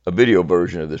A video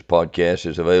version of this podcast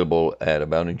is available at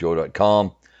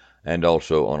aboundingjoy.com and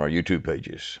also on our YouTube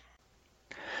pages.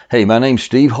 Hey, my name's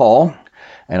Steve Hall,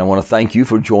 and I want to thank you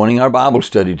for joining our Bible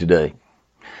study today.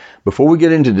 Before we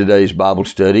get into today's Bible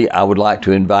study, I would like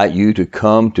to invite you to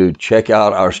come to check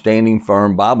out our Standing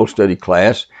Firm Bible study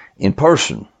class in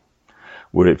person.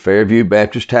 We're at Fairview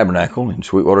Baptist Tabernacle in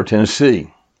Sweetwater,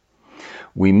 Tennessee.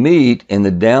 We meet in the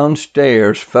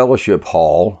downstairs fellowship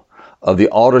hall of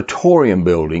the auditorium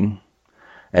building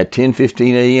at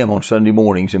 10:15 a.m. on Sunday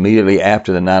mornings, immediately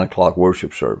after the 9 o'clock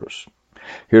worship service.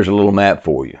 Here's a little map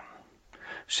for you.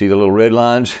 See the little red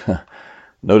lines?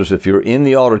 Notice if you're in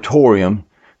the auditorium,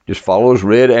 just follow those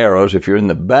red arrows. If you're in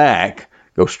the back,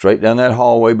 go straight down that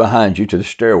hallway behind you to the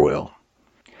stairwell.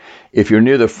 If you're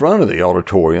near the front of the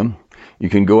auditorium, you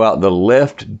can go out the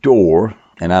left door,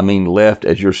 and I mean left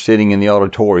as you're sitting in the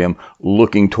auditorium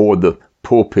looking toward the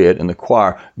pulpit and the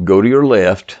choir. Go to your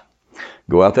left,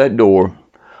 go out that door,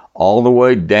 all the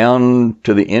way down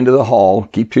to the end of the hall,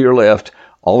 keep to your left,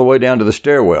 all the way down to the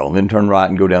stairwell, and then turn right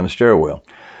and go down the stairwell.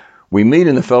 We meet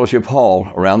in the fellowship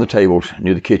hall around the tables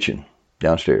near the kitchen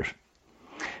downstairs.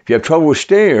 If you have trouble with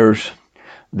stairs,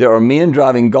 there are men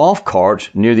driving golf carts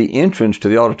near the entrance to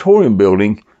the auditorium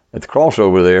building at the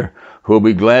crossover there who will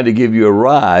be glad to give you a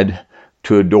ride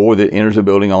to a door that enters the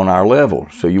building on our level,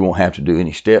 so you won't have to do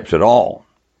any steps at all.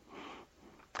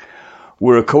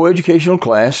 We're a coeducational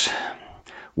class.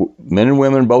 Men and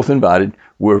women both invited.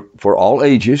 We're for all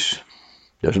ages.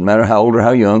 Doesn't matter how old or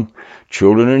how young.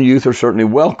 Children and youth are certainly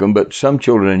welcome, but some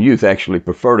children and youth actually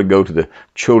prefer to go to the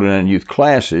children and youth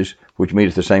classes, which meet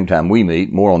at the same time we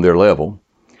meet, more on their level.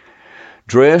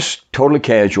 Dress totally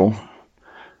casual.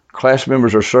 Class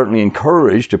members are certainly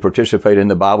encouraged to participate in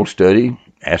the Bible study,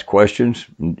 ask questions,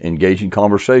 engage in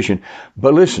conversation.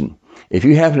 But listen, if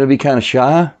you happen to be kind of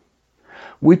shy,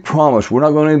 we promise we're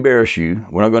not going to embarrass you.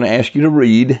 We're not going to ask you to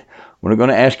read. We're not going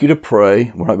to ask you to pray.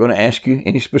 We're not going to ask you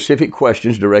any specific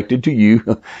questions directed to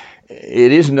you.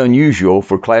 It isn't unusual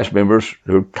for class members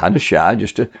who are kind of shy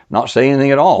just to not say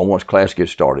anything at all once class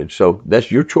gets started. So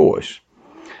that's your choice.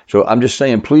 So I'm just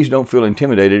saying, please don't feel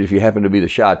intimidated if you happen to be the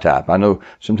shy type. I know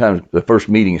sometimes the first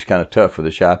meeting is kind of tough for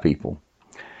the shy people.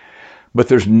 But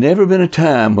there's never been a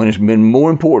time when it's been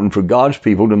more important for God's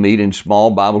people to meet in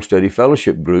small Bible study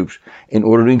fellowship groups in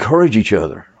order to encourage each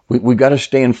other. We've got to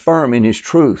stand firm in His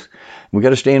truth. We've got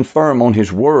to stand firm on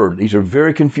His Word. These are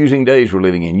very confusing days we're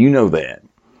living in. You know that.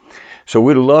 So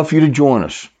we'd love for you to join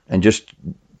us and just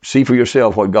see for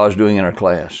yourself what God's doing in our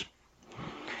class.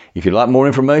 If you'd like more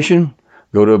information,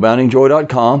 go to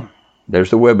aboundingjoy.com. There's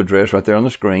the web address right there on the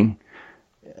screen.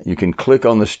 You can click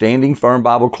on the Standing Firm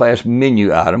Bible Class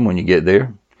menu item when you get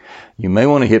there. You may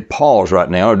want to hit pause right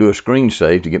now or do a screen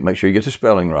save to make sure you get the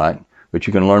spelling right, but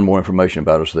you can learn more information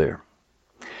about us there.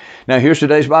 Now, here's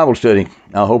today's Bible study.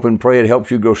 I hope and pray it helps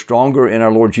you grow stronger in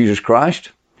our Lord Jesus Christ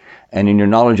and in your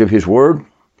knowledge of His Word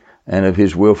and of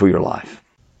His will for your life.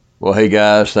 Well, hey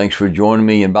guys, thanks for joining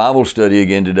me in Bible study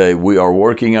again today. We are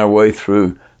working our way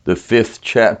through the 5th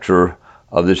chapter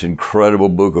of this incredible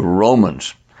book of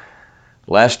Romans.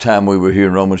 Last time we were here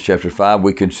in Romans chapter 5,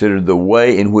 we considered the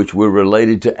way in which we're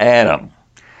related to Adam.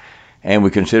 And we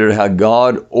considered how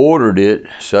God ordered it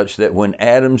such that when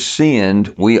Adam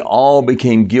sinned, we all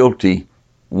became guilty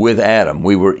with Adam.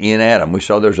 We were in Adam. We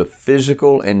saw there's a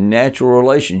physical and natural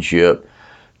relationship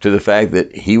to the fact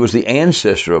that he was the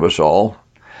ancestor of us all.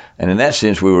 And in that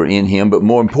sense, we were in him. But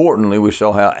more importantly, we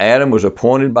saw how Adam was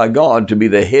appointed by God to be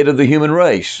the head of the human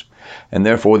race. And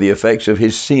therefore, the effects of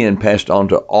his sin passed on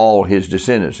to all his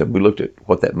descendants. And we looked at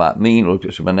what that might mean, looked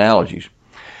at some analogies.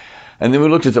 And then we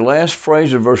looked at the last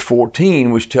phrase of verse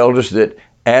 14, which tells us that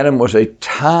Adam was a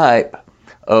type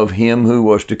of him who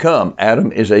was to come.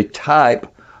 Adam is a type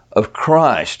of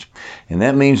Christ. And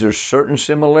that means there's certain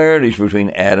similarities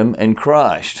between Adam and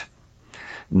Christ.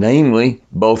 Namely,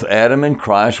 both Adam and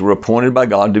Christ were appointed by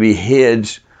God to be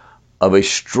heads of a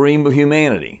stream of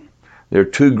humanity. There are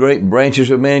two great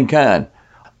branches of mankind.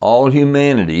 All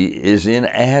humanity is in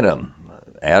Adam.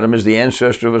 Adam is the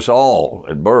ancestor of us all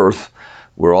at birth.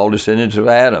 We're all descendants of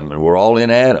Adam, and we're all in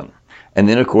Adam. And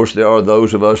then, of course, there are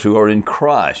those of us who are in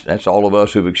Christ. That's all of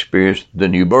us who've experienced the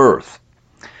new birth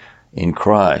in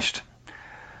Christ.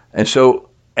 And so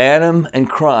Adam and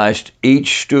Christ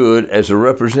each stood as a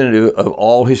representative of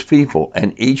all his people,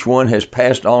 and each one has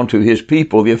passed on to his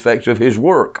people the effects of his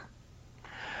work.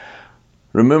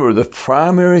 Remember, the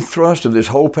primary thrust of this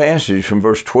whole passage from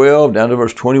verse 12 down to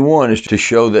verse 21 is to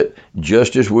show that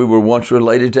just as we were once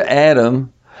related to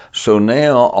Adam, so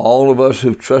now all of us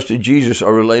who've trusted Jesus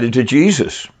are related to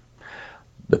Jesus.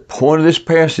 The point of this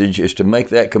passage is to make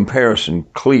that comparison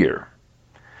clear.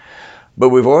 But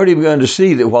we've already begun to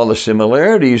see that while the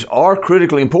similarities are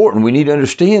critically important, we need to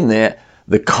understand that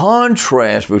the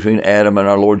contrast between Adam and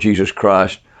our Lord Jesus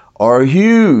Christ are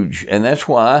huge. And that's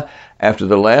why after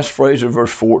the last phrase of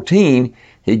verse 14,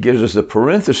 he gives us the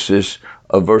parenthesis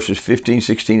of verses 15,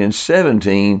 16, and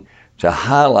 17 to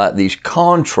highlight these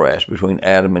contrasts between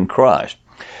Adam and Christ.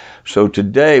 So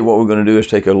today what we're going to do is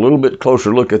take a little bit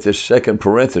closer look at this second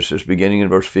parenthesis beginning in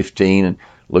verse 15 and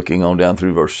looking on down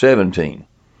through verse 17.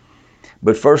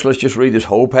 But first let's just read this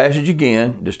whole passage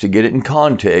again just to get it in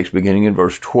context beginning in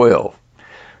verse 12.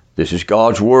 This is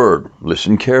God's word.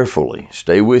 Listen carefully.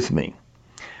 Stay with me.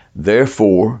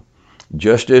 Therefore,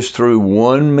 just as through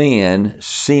one man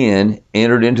sin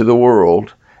entered into the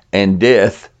world, and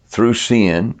death through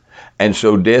sin, and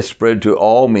so death spread to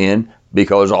all men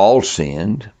because all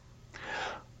sinned.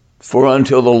 For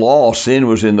until the law, sin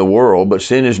was in the world, but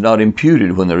sin is not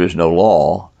imputed when there is no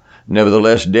law.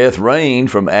 Nevertheless, death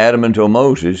reigned from Adam until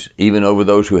Moses, even over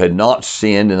those who had not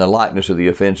sinned in the likeness of the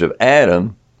offense of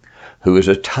Adam, who is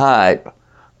a type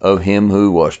of him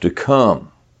who was to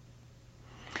come.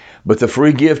 But the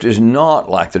free gift is not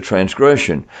like the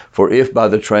transgression. For if by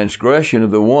the transgression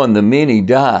of the one the many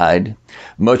died,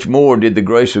 much more did the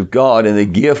grace of God and the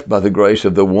gift by the grace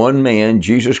of the one man,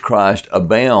 Jesus Christ,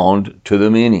 abound to the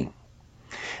many.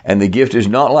 And the gift is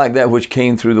not like that which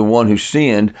came through the one who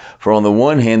sinned. For on the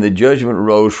one hand the judgment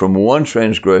arose from one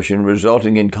transgression,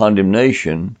 resulting in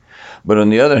condemnation. But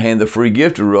on the other hand the free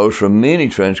gift arose from many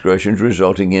transgressions,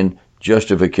 resulting in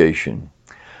justification.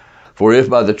 For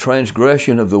if by the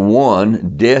transgression of the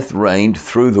one death reigned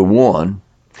through the one,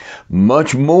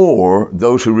 much more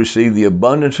those who receive the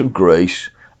abundance of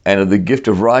grace and of the gift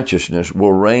of righteousness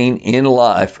will reign in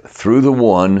life through the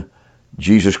one,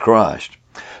 Jesus Christ.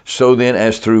 So then,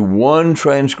 as through one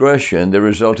transgression there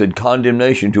resulted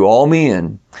condemnation to all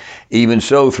men, even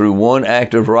so through one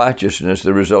act of righteousness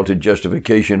there resulted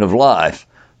justification of life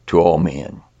to all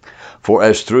men. For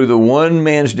as through the one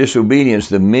man's disobedience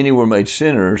the many were made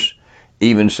sinners,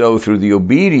 even so through the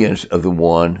obedience of the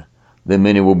one the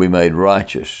many will be made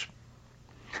righteous.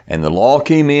 And the law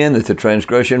came in that the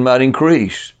transgression might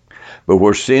increase. But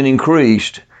where sin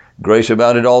increased, grace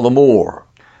abounded all the more,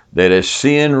 that as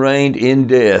sin reigned in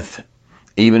death,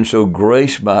 even so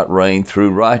grace might reign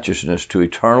through righteousness to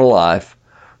eternal life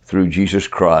through Jesus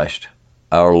Christ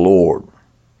our Lord.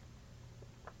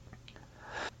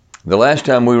 The last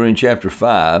time we were in chapter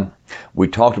 5, we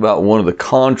talked about one of the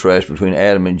contrasts between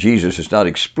Adam and Jesus. It's not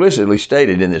explicitly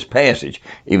stated in this passage,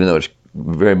 even though it's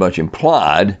very much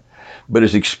implied, but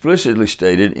it's explicitly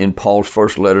stated in Paul's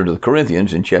first letter to the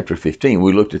Corinthians in chapter 15.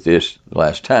 We looked at this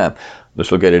last time.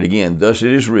 Let's look at it again. Thus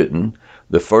it is written,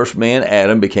 the first man,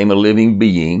 Adam, became a living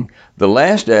being. The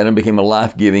last Adam became a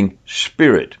life-giving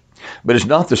spirit. But it's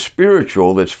not the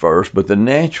spiritual that's first, but the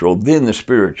natural, then the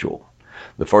spiritual.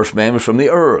 The first man was from the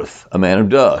earth, a man of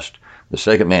dust. The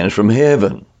second man is from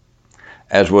heaven.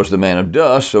 As was the man of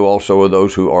dust, so also are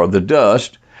those who are the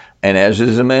dust. And as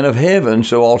is the man of heaven,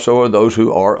 so also are those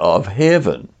who are of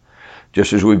heaven.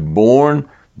 Just as we've borne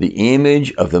the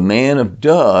image of the man of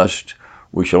dust,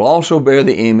 we shall also bear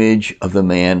the image of the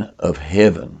man of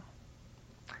heaven.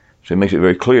 So it makes it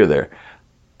very clear there.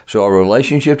 So our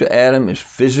relationship to Adam is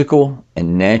physical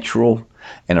and natural,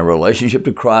 and our relationship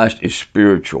to Christ is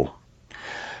spiritual.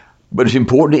 But it's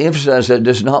important to emphasize that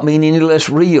does not mean any less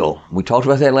real. We talked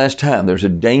about that last time. There's a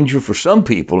danger for some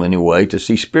people anyway to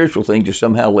see spiritual things as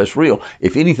somehow less real.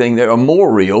 If anything, they are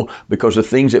more real because the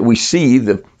things that we see,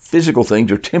 the physical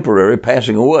things, are temporary,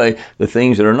 passing away. The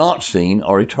things that are not seen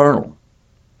are eternal.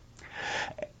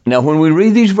 Now, when we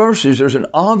read these verses, there's an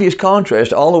obvious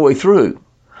contrast all the way through.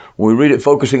 When we read it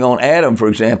focusing on Adam, for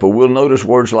example, we'll notice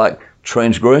words like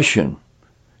transgression,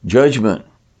 judgment,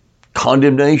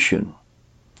 condemnation,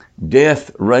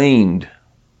 death reigned,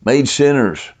 made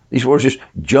sinners. These words just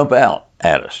jump out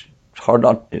at us.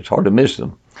 It's hard to miss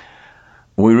them.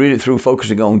 When we read it through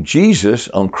focusing on Jesus,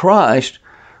 on Christ,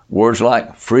 words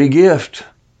like free gift,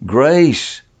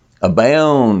 grace,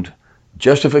 abound,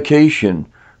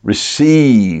 justification,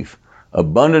 receive,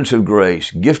 abundance of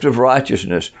grace, gift of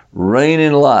righteousness, reign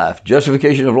in life,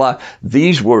 justification of life.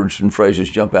 These words and phrases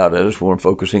jump out at us when we're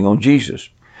focusing on Jesus.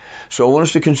 So I want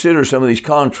us to consider some of these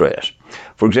contrasts.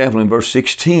 For example, in verse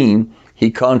 16,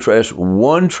 he contrasts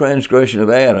one transgression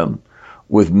of Adam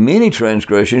with many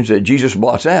transgressions that Jesus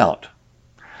blots out.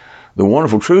 The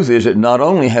wonderful truth is that not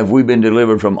only have we been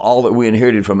delivered from all that we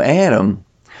inherited from Adam,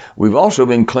 we've also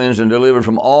been cleansed and delivered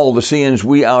from all the sins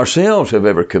we ourselves have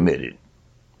ever committed.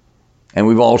 And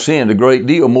we've all sinned a great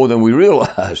deal more than we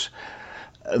realize.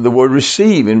 The word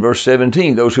receive in verse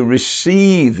 17, those who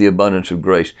receive the abundance of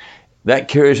grace. That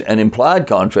carries an implied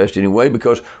contrast anyway,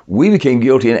 because we became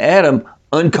guilty in Adam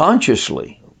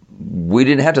unconsciously. We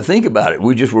didn't have to think about it.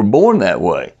 We just were born that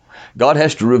way. God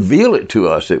has to reveal it to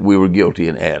us that we were guilty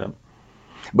in Adam.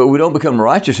 But we don't become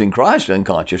righteous in Christ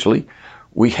unconsciously.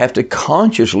 We have to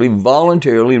consciously,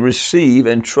 voluntarily receive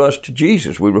and trust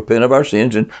Jesus. We repent of our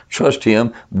sins and trust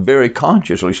Him very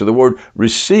consciously. So the word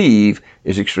receive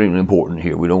is extremely important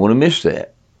here. We don't want to miss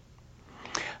that.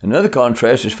 Another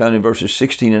contrast is found in verses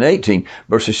 16 and 18.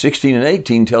 Verses 16 and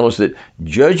 18 tell us that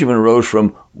judgment arose from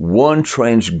one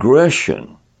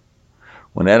transgression,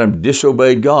 when Adam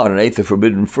disobeyed God and ate the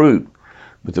forbidden fruit.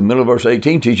 But the middle of verse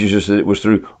 18 teaches us that it was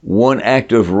through one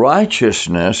act of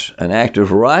righteousness, an act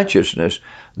of righteousness,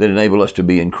 that enabled us to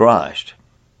be in Christ.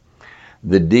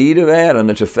 The deed of Adam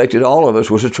that's affected all of us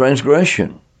was a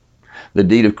transgression. The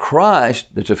deed of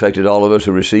Christ that's affected all of us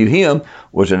who receive Him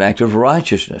was an act of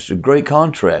righteousness. A great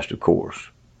contrast, of course.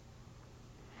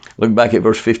 Look back at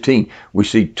verse 15. We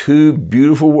see two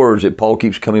beautiful words that Paul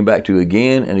keeps coming back to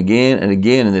again and again and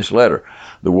again in this letter.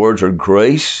 The words are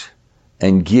grace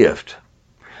and gift.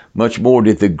 Much more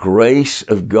did the grace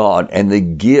of God and the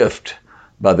gift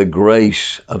by the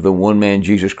grace of the one man,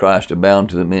 Jesus Christ, abound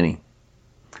to the many.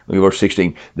 Look at verse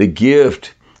 16. The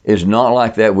gift is not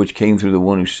like that which came through the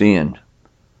one who sinned.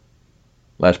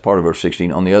 Last part of verse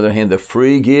 16. On the other hand, the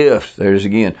free gift, there it is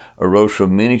again, arose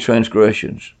from many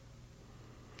transgressions.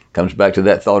 Comes back to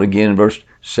that thought again in verse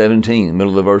 17, in the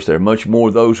middle of the verse there. Much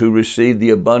more those who received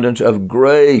the abundance of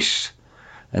grace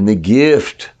and the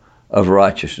gift of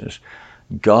righteousness.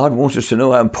 God wants us to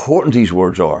know how important these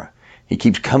words are. He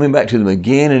keeps coming back to them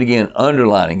again and again,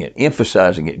 underlining it,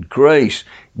 emphasizing it. Grace,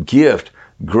 gift,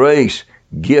 grace,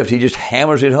 gift. He just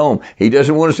hammers it home. He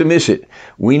doesn't want us to miss it.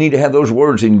 We need to have those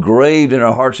words engraved in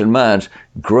our hearts and minds.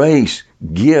 Grace,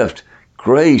 gift,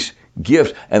 grace,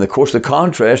 gift. And of course the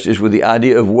contrast is with the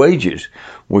idea of wages.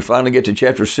 When we finally get to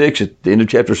chapter 6, at the end of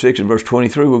chapter 6 and verse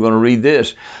 23, we're going to read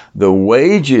this. The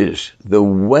wages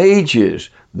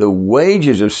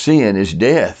of sin is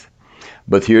death.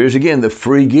 But here is again the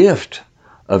free gift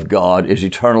of God is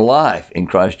eternal life in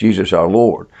Christ Jesus our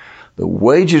Lord. The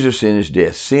wages of sin is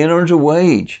death. Sin earns a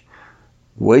wage.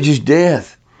 Wage is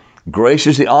death. Grace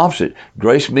is the opposite.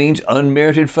 Grace means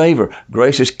unmerited favor.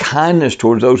 Grace is kindness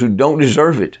towards those who don't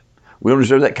deserve it. We don't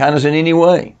deserve that kindness in any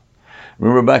way.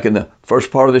 Remember back in the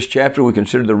first part of this chapter, we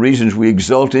considered the reasons we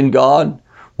exult in God.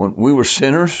 When we were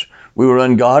sinners, we were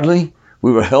ungodly,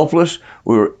 we were helpless,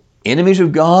 we were enemies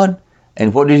of God.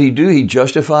 And what did He do? He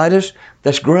justified us.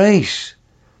 That's grace.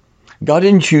 God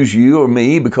didn't choose you or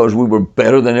me because we were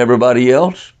better than everybody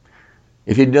else.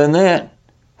 If He'd done that,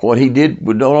 what He did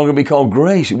would no longer be called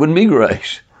grace. It wouldn't be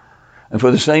grace. And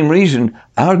for the same reason,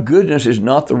 our goodness is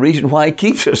not the reason why He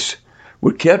keeps us.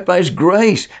 We're kept by His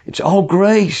grace. It's all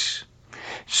grace.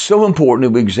 It's so important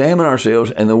that we examine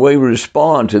ourselves and the way we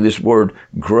respond to this word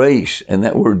grace and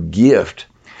that word gift.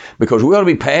 Because we ought to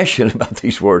be passionate about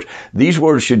these words. These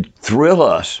words should thrill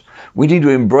us. We need to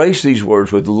embrace these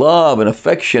words with love and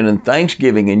affection and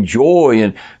thanksgiving and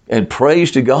joy and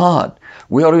praise to God.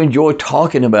 We ought to enjoy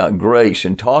talking about grace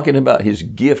and talking about His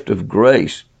gift of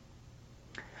grace.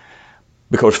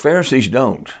 Because Pharisees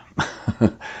don't.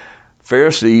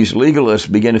 Pharisees,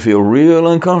 legalists, begin to feel real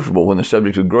uncomfortable when the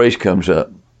subject of grace comes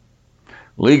up.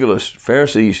 Legalists,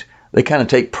 Pharisees, they kind of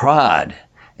take pride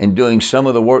in doing some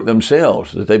of the work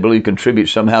themselves that they believe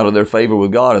contributes somehow to their favor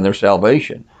with God and their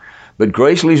salvation. But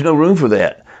grace leaves no room for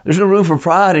that. There's no room for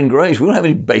pride in grace. We don't have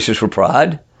any basis for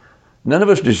pride. None of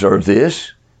us deserve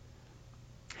this.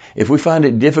 If we find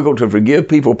it difficult to forgive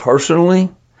people personally,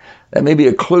 that may be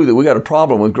a clue that we got a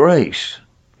problem with grace.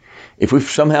 If we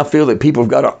somehow feel that people have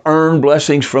got to earn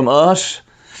blessings from us,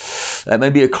 that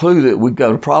may be a clue that we've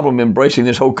got a problem embracing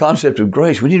this whole concept of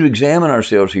grace. We need to examine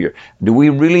ourselves here. Do we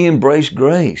really embrace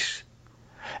grace?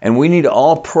 And we need to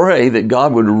all pray that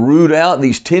God would root out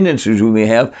these tendencies we may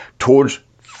have towards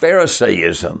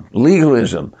Pharisaism,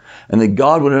 legalism, and that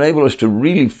God would enable us to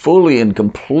really fully and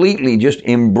completely just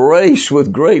embrace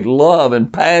with great love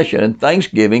and passion and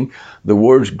thanksgiving the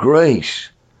words grace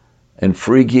and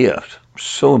free gift.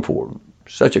 So important.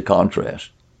 Such a contrast.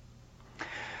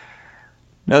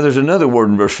 Now there's another word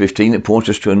in verse 15 that points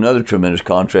us to another tremendous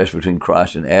contrast between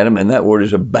Christ and Adam, and that word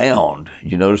is abound.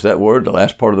 You notice that word, the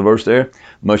last part of the verse there?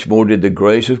 Much more did the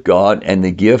grace of God and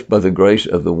the gift by the grace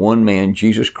of the one man,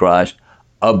 Jesus Christ,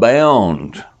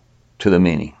 abound to the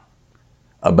many.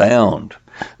 Abound.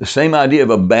 The same idea of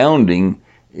abounding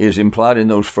is implied in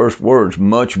those first words,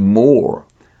 much more,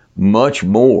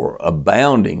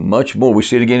 abounding, much more. We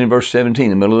see it again in verse 17,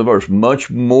 in the middle of the verse, much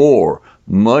more,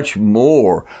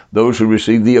 those who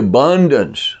receive the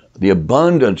abundance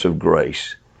of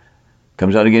grace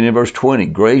Comes out again in verse 20.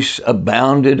 Grace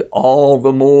abounded all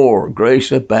the more.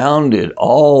 Grace abounded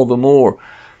all the more.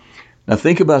 Now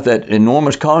think about that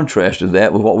enormous contrast of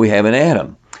that with what we have in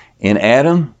Adam. In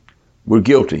Adam, we're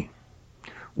guilty.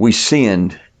 We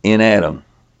sinned in Adam.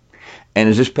 And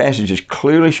as this passage has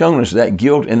clearly shown us, that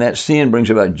guilt and that sin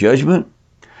brings about judgment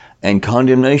and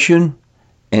condemnation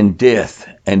and death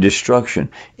and destruction.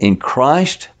 In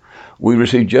Christ, we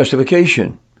receive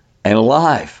justification and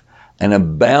life and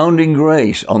abounding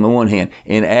grace on the one hand.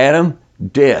 In Adam,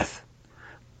 death.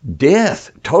 Death,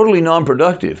 totally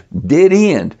non-productive, dead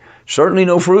end. Certainly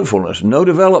no fruitfulness, no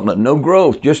development, no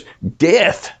growth, just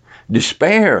death,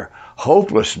 despair,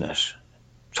 hopelessness.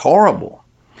 It's horrible.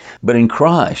 But in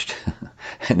Christ,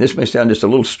 and this may sound just a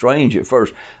little strange at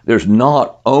first, there's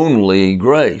not only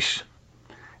grace.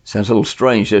 It sounds a little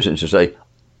strange, doesn't it, to say,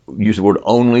 use the word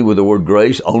only with the word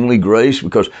grace, only grace,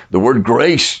 because the word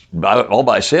grace all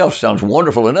by itself sounds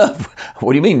wonderful enough.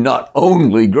 What do you mean, not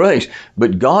only grace?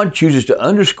 But God chooses to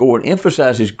underscore and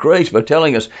emphasize His grace by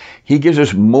telling us He gives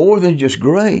us more than just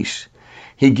grace.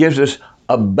 He gives us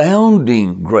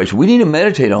abounding grace. We need to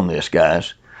meditate on this,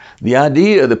 guys. The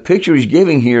idea, the picture He's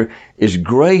giving here is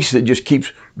grace that just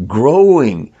keeps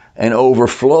growing and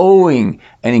overflowing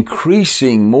and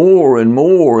increasing more and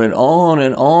more and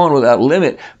on without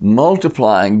limit,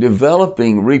 multiplying,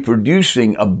 developing,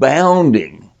 reproducing,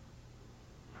 abounding.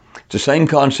 It's the same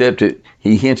concept that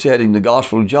He hints at in the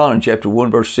Gospel of John in chapter 1,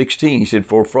 verse 16. He said,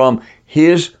 for from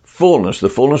His fullness, the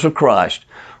fullness of Christ,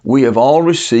 we have all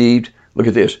received, look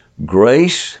at this,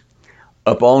 grace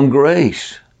upon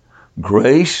grace.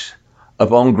 Grace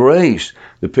upon grace.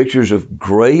 The pictures of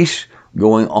grace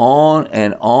going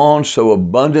on, so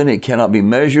abundant it cannot be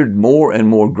measured, more and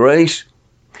more grace.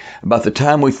 About the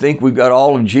time we think we've got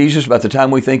all of Jesus, about the time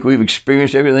we think we've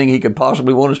experienced everything He could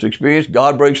possibly want us to experience,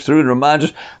 God breaks through and reminds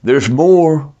us there's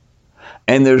more,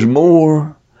 and there's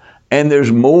more, and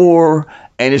there's more,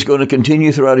 and it's going to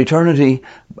continue throughout eternity.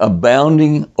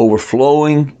 Abounding,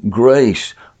 overflowing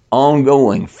grace,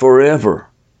 ongoing, forever.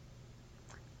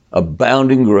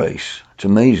 Abounding grace. It's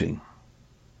amazing.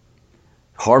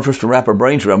 Hard for us to wrap our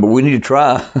brains around, but we need to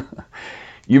try.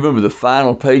 You remember the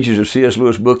final pages of C.S.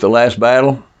 Lewis' book, The Last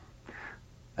Battle?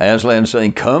 Aslan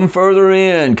saying, come further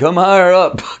in, come higher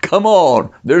up, come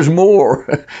on, there's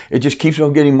more. It just keeps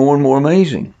on getting more and more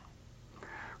amazing.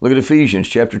 Look at Ephesians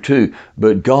chapter 2.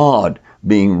 But God,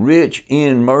 being rich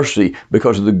in mercy,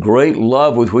 because of the great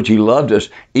love with which He loved us,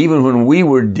 even when we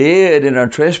were dead in our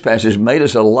trespasses, made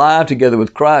us alive together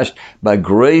with Christ. By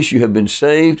grace you have been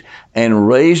saved, and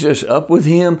raised us up with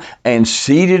Him, and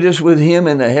seated us with Him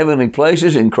in the heavenly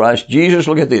places in Christ Jesus.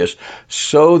 Look at this.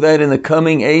 So that in the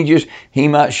coming ages He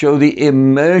might show the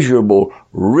immeasurable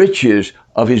riches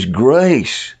of His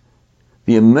grace.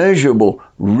 The immeasurable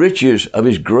riches of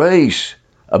His grace.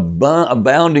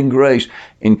 Abounding grace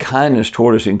in kindness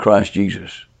toward us in Christ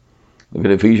Jesus. Look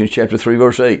at Ephesians chapter 3,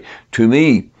 verse 8. To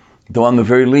me, though I'm the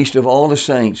very least of all the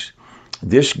saints,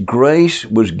 this grace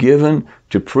was given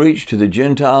to preach to the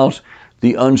Gentiles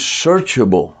the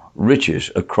unsearchable riches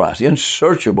of Christ. The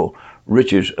unsearchable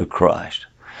riches of Christ.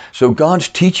 So God's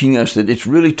teaching us that it's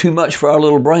really too much for our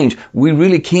little brains. We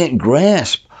really can't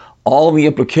grasp all the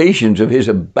implications of His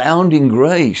abounding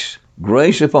grace.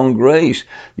 Grace upon grace,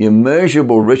 the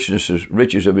immeasurable riches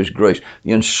of His grace,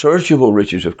 the unsearchable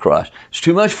riches of Christ. It's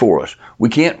too much for us. We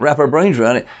can't wrap our brains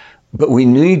around it, but we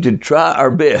need to try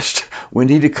our best. We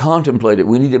need to contemplate it.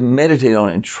 We need to meditate on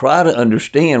it and try to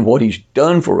understand what He's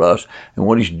done for us and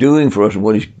what He's doing for us and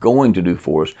what He's going to do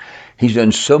for us. He's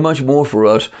done so much more for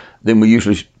us than we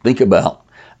usually think about.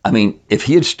 I mean, if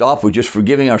He had stopped with just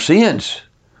forgiving our sins,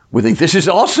 we think, this is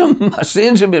awesome. My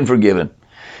sins have been forgiven.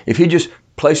 If He just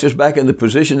placed us back in the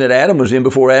position that Adam was in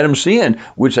before Adam sinned,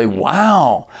 we'd say,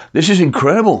 wow, this is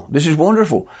incredible. This is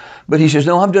wonderful. But He says,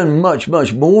 no, I've done much,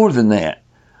 much more than that.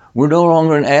 We're no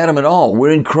longer in Adam at all. We're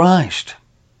in Christ.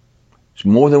 It's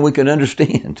more than we can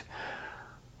understand.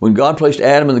 When God placed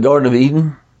Adam in the Garden of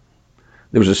Eden,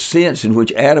 there was a sense in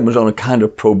which Adam was on a kind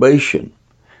of probation.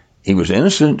 He was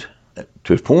innocent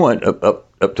to a point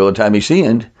up till the time he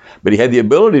sinned, but he had the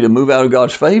ability to move out of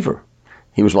God's favor.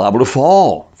 He was liable to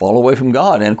fall away from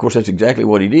God. And of course, that's exactly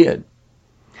what he did.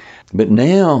 But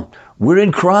now we're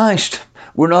in Christ.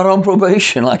 We're not on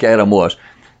probation like Adam was.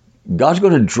 God's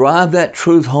going to drive that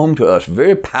truth home to us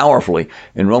very powerfully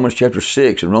in Romans chapter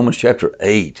 6 and Romans chapter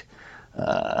 8.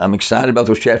 I'm excited about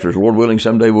those chapters. Lord willing,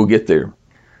 someday we'll get there.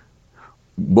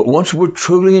 But once we're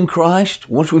truly in Christ,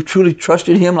 once we've truly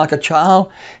trusted Him like a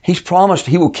child, He's promised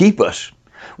He will keep us.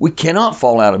 We cannot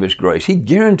fall out of His grace. He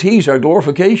guarantees our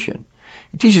glorification.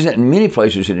 He teaches that in many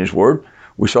places in His Word.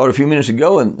 We saw it a few minutes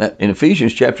ago in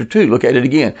Ephesians chapter 2. Look at it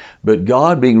again. But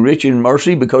God, being rich in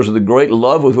mercy because of the great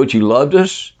love with which he loved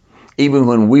us, even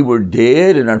when we were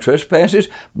dead in our trespasses,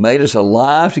 made us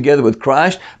alive together with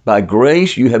Christ. By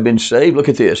grace you have been saved. Look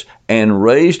at this. And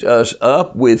raised us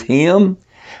up with him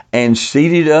and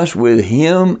seated us with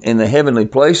him in the heavenly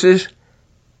places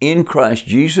in Christ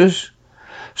Jesus,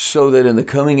 so that in the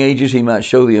coming ages he might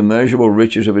show the immeasurable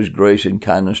riches of his grace and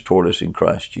kindness toward us in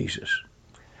Christ Jesus.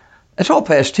 That's all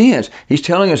past tense. He's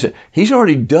telling us that he's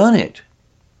already done it.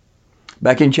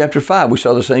 Back in chapter 5, we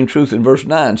saw the same truth in verse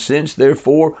 9. Since,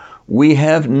 therefore, we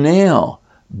have now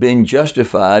been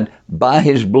justified by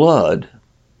his blood,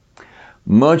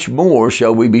 much more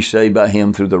shall we be saved by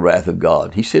him through the wrath of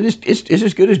God. He said, it's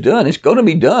as good as done. It's going to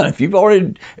be done. If you've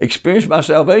already experienced my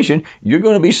salvation, you're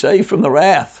going to be saved from the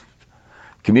wrath.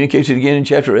 Communicates it again in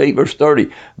chapter 8, verse 30.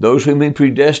 Those whom he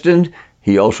predestined,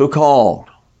 he also called.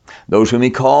 Those whom he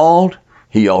called,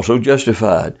 he also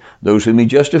justified. Those whom he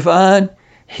justified,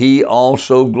 he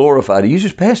also glorified. He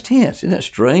uses past tense. Isn't that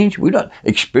strange? We've not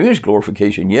experienced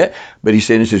glorification yet, but he's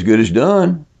saying it's as good as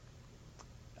done.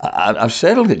 I've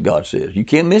settled it, God says. You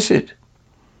can't miss it.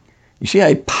 You see how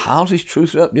he piles these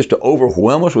truths up just to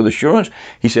overwhelm us with assurance?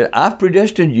 He said, I've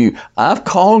predestined you, I've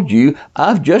called you,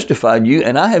 I've justified you,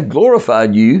 and I have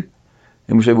glorified you.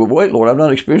 And we say, well, wait, Lord, I've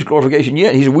not experienced glorification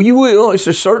yet. He said, well, you will. It's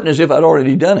as certain as if I'd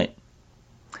already done it.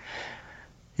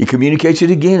 He communicates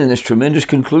it again in this tremendous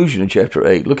conclusion in chapter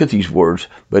 8. Look at these words.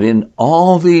 But in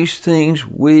all these things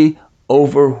we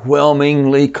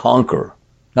overwhelmingly conquer.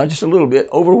 Not just a little bit,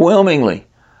 overwhelmingly.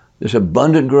 This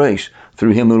abundant grace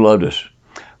through him who loved us.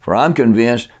 For I'm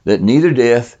convinced that neither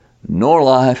death, nor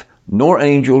life, nor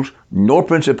angels, nor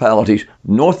principalities,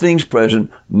 nor things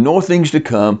present, nor things to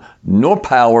come, nor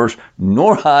powers,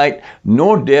 nor height,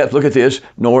 nor depth, look at this,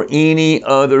 nor any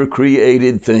other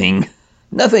created thing,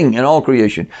 nothing in all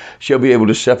creation shall be able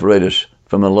to separate us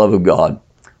from the love of God,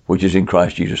 which is in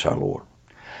Christ Jesus our Lord.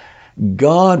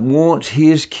 God wants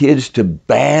his kids to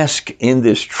bask in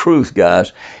this truth,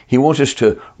 guys. He wants us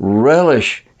to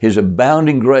relish his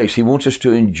abounding grace. He wants us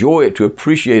to enjoy it, to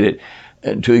appreciate it,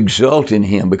 and to exult in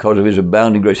him because of his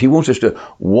abounding grace. He wants us to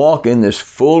walk in this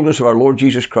fullness of our Lord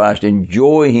Jesus Christ,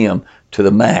 enjoy him to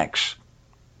the max.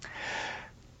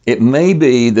 It may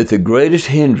be that the greatest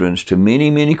hindrance to many,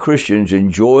 many Christians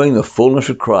enjoying the fullness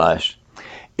of Christ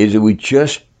is that we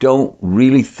just don't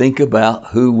really think about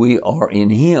who we are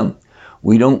in him.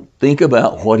 We don't think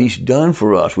about what he's done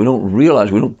for us. We don't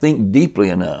realize, we don't think deeply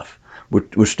enough.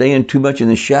 We're staying too much in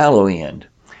the shallow end.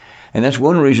 And that's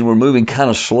one reason we're moving kind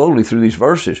of slowly through these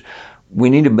verses. We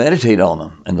need to meditate on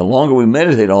them. And the longer we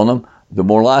meditate on them, the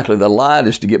more likely the light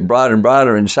is to get brighter and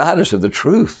brighter inside us of the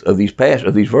truth of these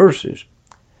verses.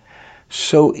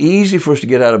 So easy for us to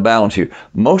get out of balance here.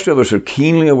 Most of us are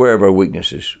keenly aware of our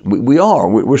weaknesses. We are.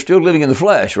 We're still living in the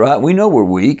flesh, right? We know we're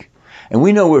weak. And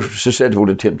we know we're susceptible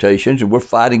to temptations, and we're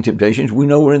fighting temptations. We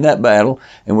know we're in that battle,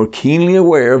 and we're keenly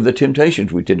aware of the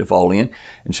temptations we tend to fall in.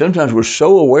 And sometimes we're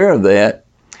so aware of that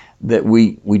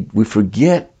we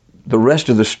forget the rest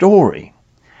of the story.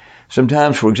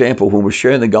 Sometimes, for example, when we're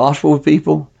sharing the gospel with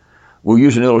people, we'll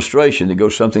use an illustration that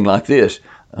goes something like this.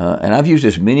 And I've used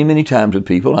this many, many times with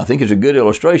people. I think it's a good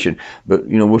illustration. But,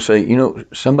 we'll say,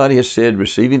 somebody has said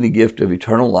receiving the gift of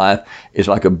eternal life is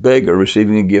like a beggar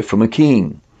receiving a gift from a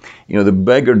king. The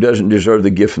beggar doesn't deserve the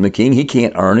gift from the king. He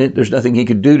can't earn it. There's nothing he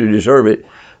could do to deserve it.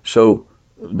 So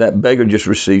that beggar just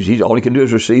receives. All he can do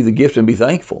is receive the gift and be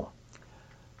thankful.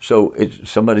 So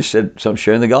somebody said,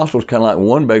 sharing the gospel is kind of like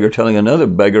one beggar telling another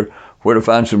beggar where to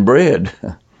find some bread.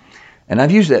 And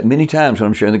I've used that many times when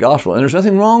I'm sharing the gospel. And there's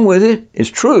nothing wrong with it. It's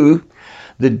true.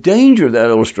 The danger of that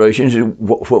illustration is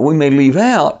what we may leave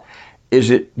out is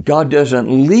that God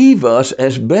doesn't leave us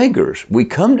as beggars. We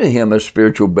come to him as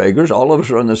spiritual beggars. All of us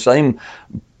are on the same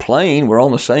plane. We're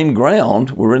on the same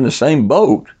ground. We're in the same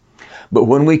boat. But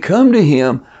when we come to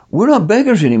him, we're not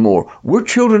beggars anymore. We're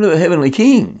children of the heavenly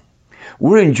King.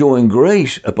 We're enjoying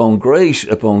grace upon grace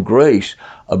upon grace,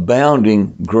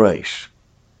 abounding grace.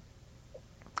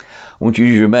 I want you to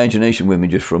use your imagination with me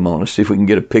just for a moment. Let's see if we can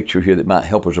get a picture here that might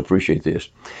help us appreciate this.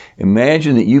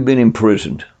 Imagine that you've been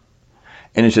imprisoned.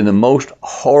 And it's in the most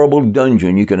horrible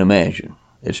dungeon you can imagine.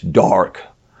 It's dark.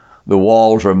 The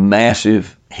walls are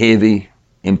massive, heavy,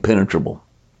 impenetrable.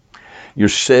 Your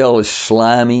cell is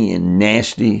slimy and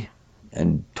nasty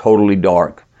and totally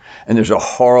dark. And there's a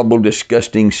horrible,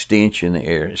 disgusting stench in the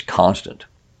air. It's constant.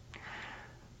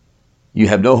 You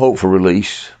have no hope for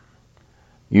release.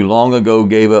 You long ago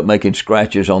gave up making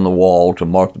scratches on the wall to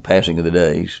mark the passing of the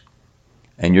days.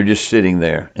 And you're just sitting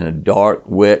there in a dark,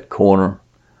 wet corner,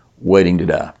 waiting to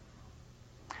die.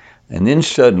 And then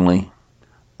suddenly,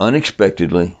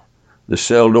 unexpectedly, the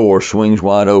cell door swings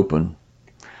wide open,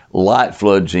 light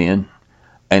floods in,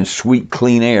 and sweet,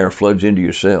 clean air floods into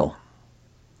your cell.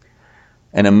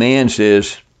 And a man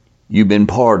says, "You've been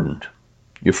pardoned.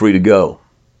 You're free to go."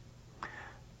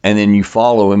 And then you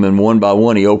follow him, and one by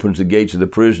one he opens the gates of the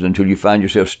prison until you find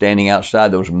yourself standing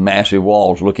outside those massive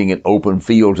walls looking at open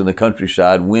fields in the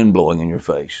countryside, wind blowing in your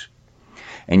face.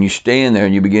 And you stand there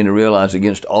and you begin to realize,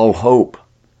 against all hope,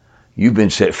 you've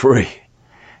been set free.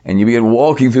 And you begin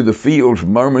walking through the fields,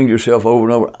 murmuring to yourself over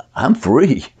and over, "I'm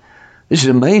free. This is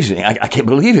amazing. I can't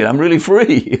believe it. I'm really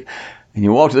free." And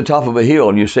you walk to the top of a hill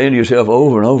and you're saying to yourself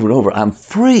over and over and over, "I'm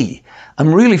free.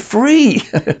 I'm really free."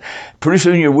 Pretty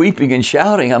soon you're weeping and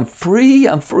shouting, "I'm free,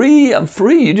 I'm free, I'm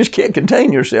free." You just can't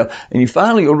contain yourself. And you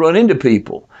finally will run into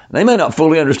people. They may not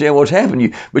fully understand what's happened to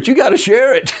you, but you got to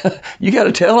share it. You got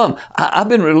to tell them, I've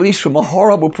been released from a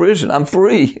horrible prison. I'm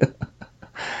free."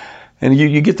 And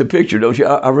you get the picture, don't you?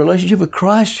 Our relationship with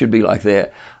Christ should be like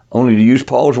that. Only, to use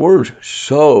Paul's words,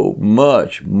 so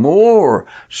much more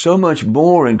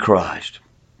in Christ.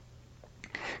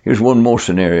 Here's one more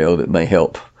scenario that may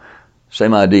help.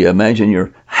 Same idea. Imagine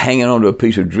you're hanging onto a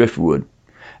piece of driftwood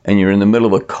and you're in the middle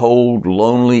of a cold,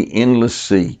 lonely, endless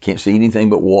sea. Can't see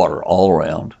anything but water all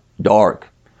around. Dark.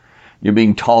 You're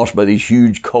being tossed by these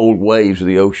huge, cold waves of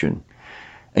the ocean.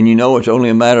 And you know it's only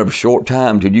a matter of a short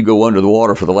time till you go under the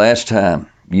water for the last time.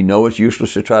 You know it's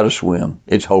useless to try to swim.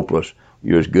 It's hopeless.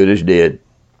 You're as good as dead.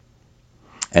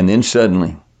 And then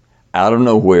suddenly, out of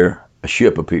nowhere, a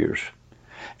ship appears.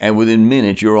 And within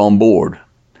minutes, you're on board.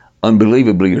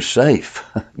 Unbelievably, you're safe.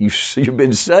 You've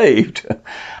been saved.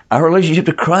 Our relationship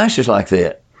to Christ is like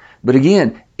that. But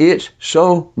again, it's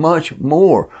so much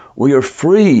more. We are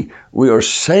free. We are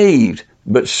saved.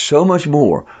 But so much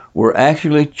more. We're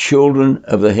actually children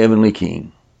of the heavenly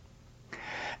King.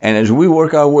 And as we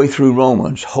work our way through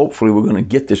Romans, hopefully we're going to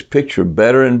get this picture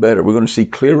better and better. We're going to see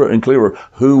clearer and clearer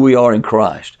who we are in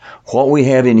Christ, what we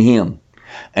have in Him.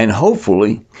 And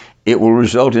hopefully it will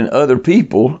result in other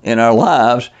people in our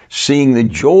lives seeing the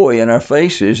joy in our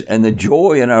faces and the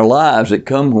joy in our lives that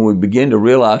come when we begin to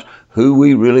realize who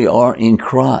we really are in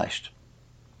Christ.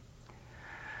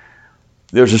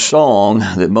 There's a song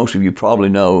that most of you probably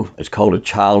know. It's called "A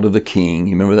Child of the King."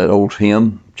 You remember that old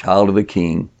hymn, "Child of the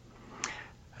King"?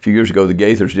 A few years ago, the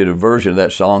Gaithers did a version of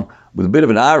that song with a bit of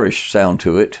an Irish sound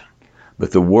to it,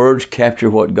 but the words capture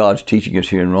what God's teaching us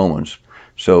here in Romans.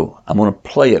 So I'm going to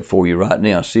play it for you right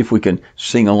now. See if we can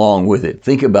sing along with it.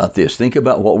 Think about this. Think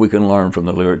about what we can learn from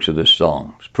the lyrics of this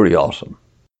song. It's pretty awesome.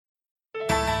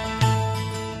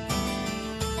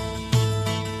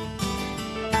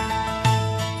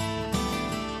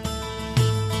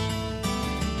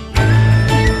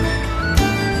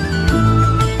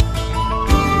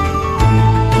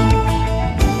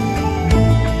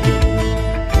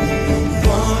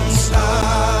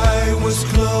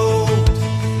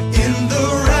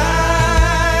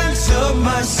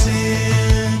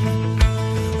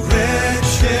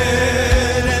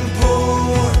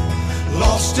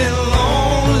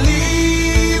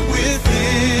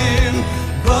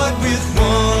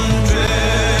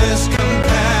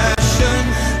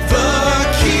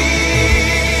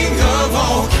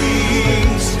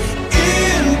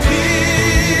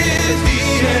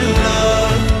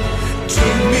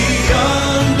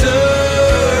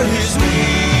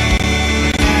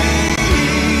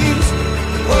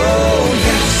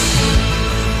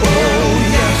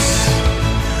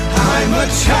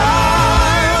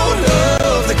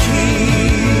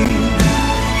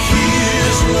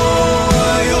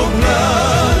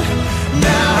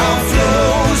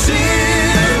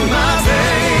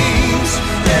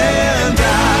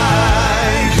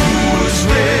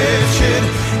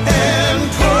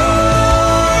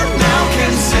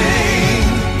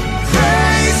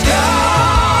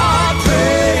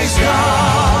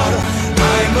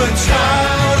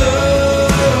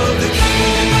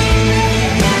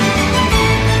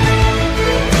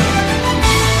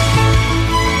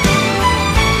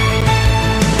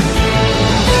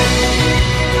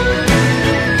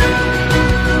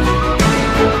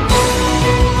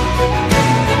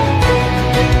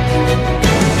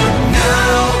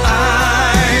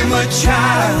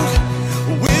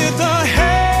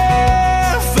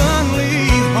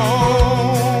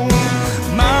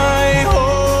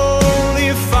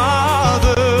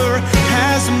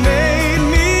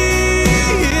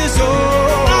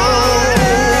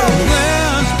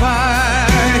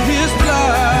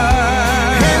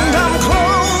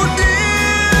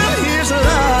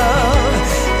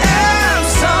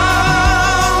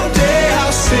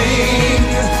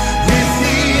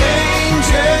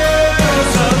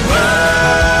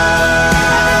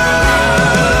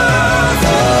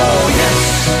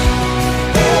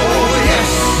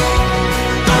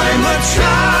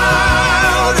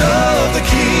 child of the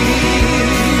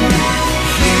King.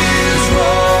 His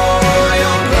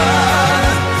royal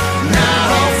blood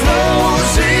now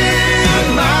flows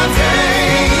in my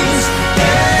veins,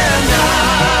 and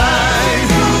I,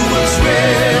 who was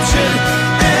wretched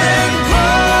and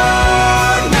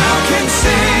poor, now can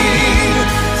sing,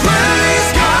 praise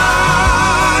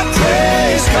God,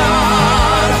 praise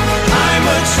God. I'm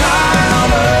a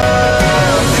child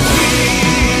of the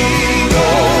King.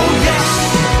 Oh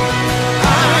yes,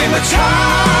 I'm a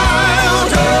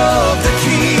child of the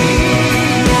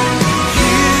King.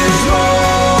 His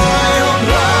royal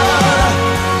blood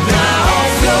now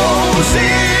flows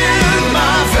in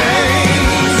my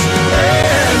veins,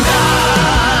 and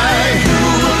I, who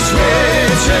was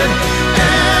wretched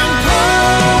and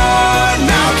poor,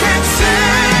 now can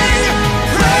sing,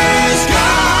 praise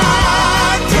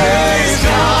God, praise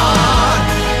God,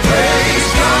 praise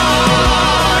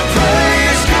God,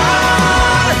 praise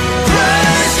God,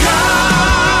 praise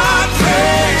God,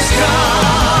 praise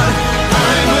God.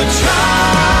 I'm a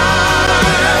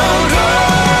child of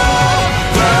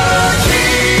the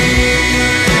King.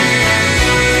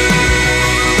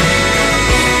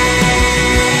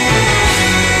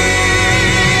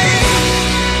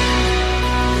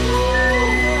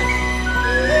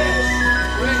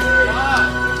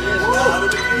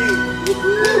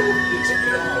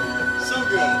 So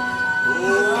good.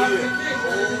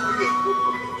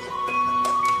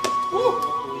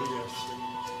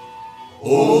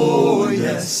 Oh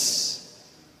yes,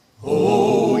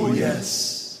 oh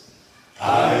yes,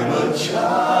 I'm a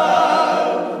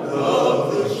child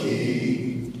of the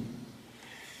King.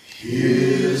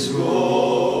 His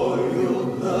royal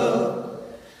blood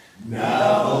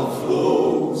now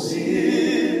flows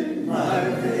in my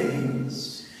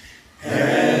veins,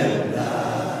 and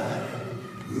I,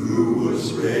 who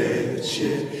was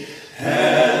wretched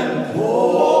and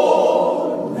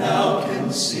poor, now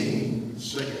can sing.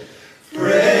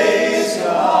 Praise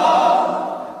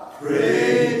God,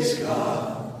 praise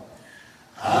God.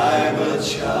 I'm a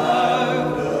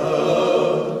child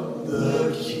of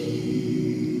the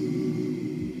King.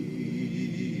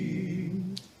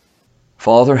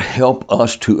 Father, help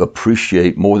us to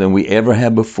appreciate more than we ever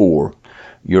have before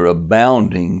your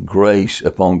abounding grace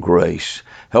upon grace.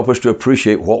 Help us to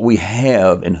appreciate what we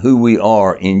have and who we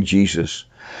are in Jesus.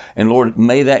 And Lord,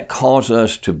 may that cause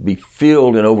us to be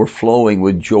filled and overflowing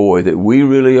with joy that we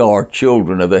really are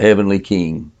children of the heavenly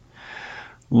King.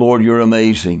 Lord, you're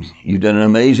amazing. You've done an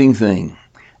amazing thing.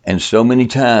 And so many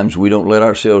times we don't let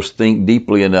ourselves think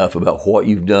deeply enough about what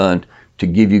you've done to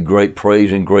give you great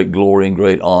praise and great glory and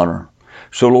great honor.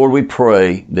 So Lord, we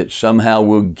pray that somehow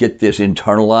we'll get this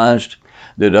internalized,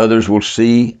 that others will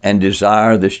see and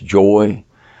desire this joy,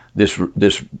 this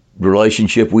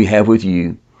relationship we have with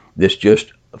you, this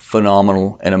just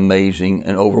phenomenal and amazing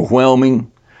and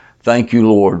overwhelming. Thank you,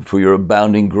 Lord, for your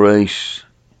abounding grace.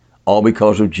 All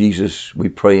because of Jesus, we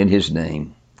pray in his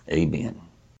name. Amen.